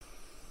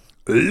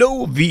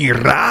Lo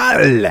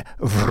Viral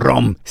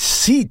from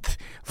CITH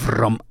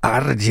from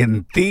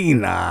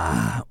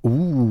Argentina.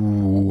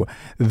 Ooh,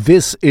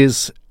 this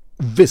is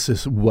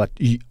what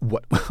you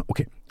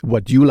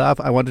love,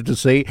 I wanted to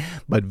say,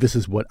 but this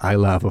is what I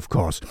love, of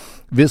course.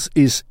 This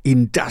is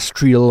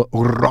industrial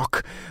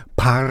rock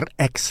par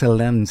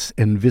excellence,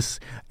 and this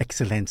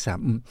excellenza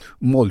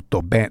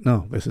molto bene.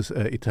 No, this is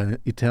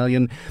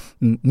Italian.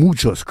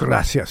 Muchas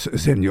gracias,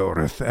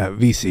 señores.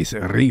 This is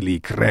really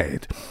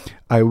great.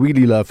 I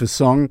really love this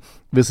song.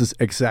 This is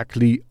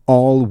exactly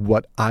all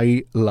what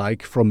I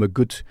like from a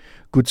good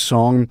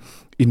song.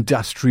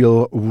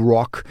 Industrial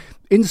rock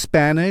in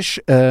Spanish.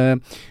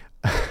 In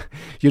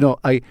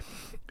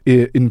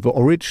the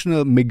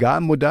original Megal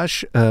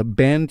Modash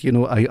band,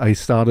 I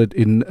started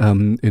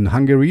in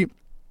Hungary.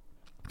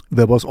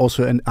 There was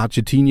also an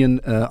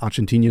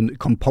Argentinian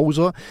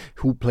composer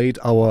who played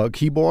our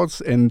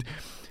keyboards, and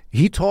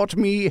he taught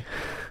me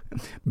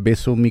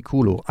beso mi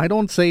culo. I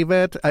don't say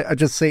that. I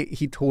just say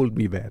he told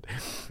me that.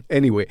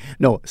 Anyway,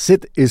 no,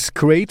 CITH is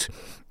great.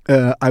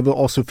 I will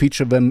also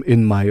feature them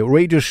in my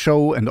radio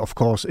show and, of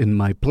course, in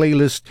my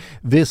playlist.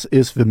 This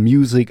is the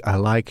music I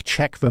like.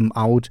 Check them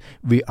out.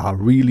 We are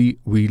really,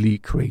 really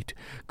great.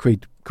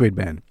 Great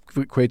band.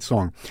 Great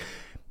song.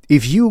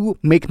 If you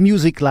make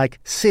music like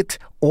CITH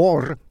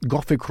or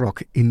gothic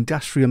rock,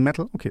 industrial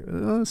metal,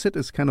 CITH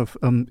is kind of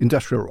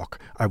industrial rock,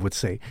 I would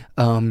say.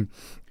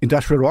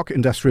 Industrial rock,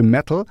 industrial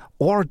metal,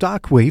 or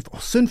dark wave, or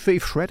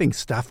synthwave shredding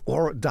stuff,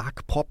 or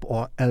dark pop,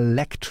 or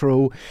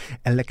electronica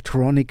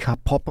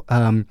pop,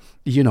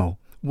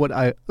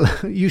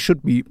 you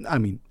should be,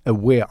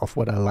 aware of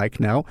what I like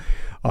now.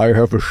 I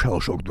have a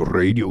Shellshocked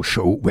radio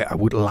show where I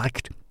would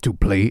like to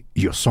play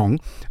your song.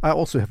 I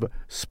also have a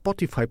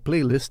Spotify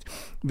playlist,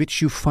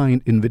 which you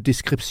find in the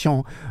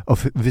description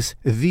of this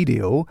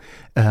video,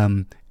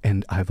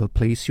 and I will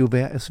place you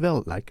there as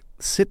well, like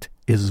CITH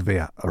is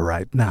there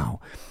right now.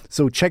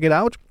 So check it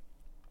out.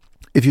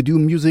 If you do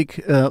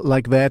music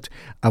like that,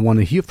 I want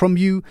to hear from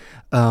you.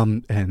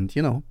 And,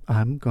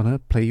 I'm going to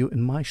play you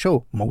in my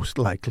show, most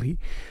likely.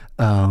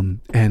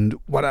 And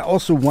what I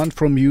also want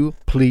from you,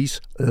 please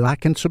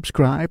like and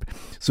subscribe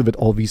so that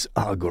all these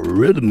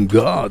algorithm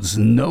gods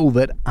know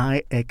that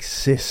I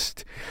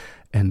exist.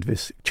 And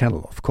this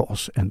channel, of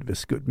course, and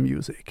this good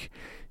music.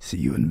 See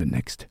you in the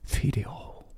next video.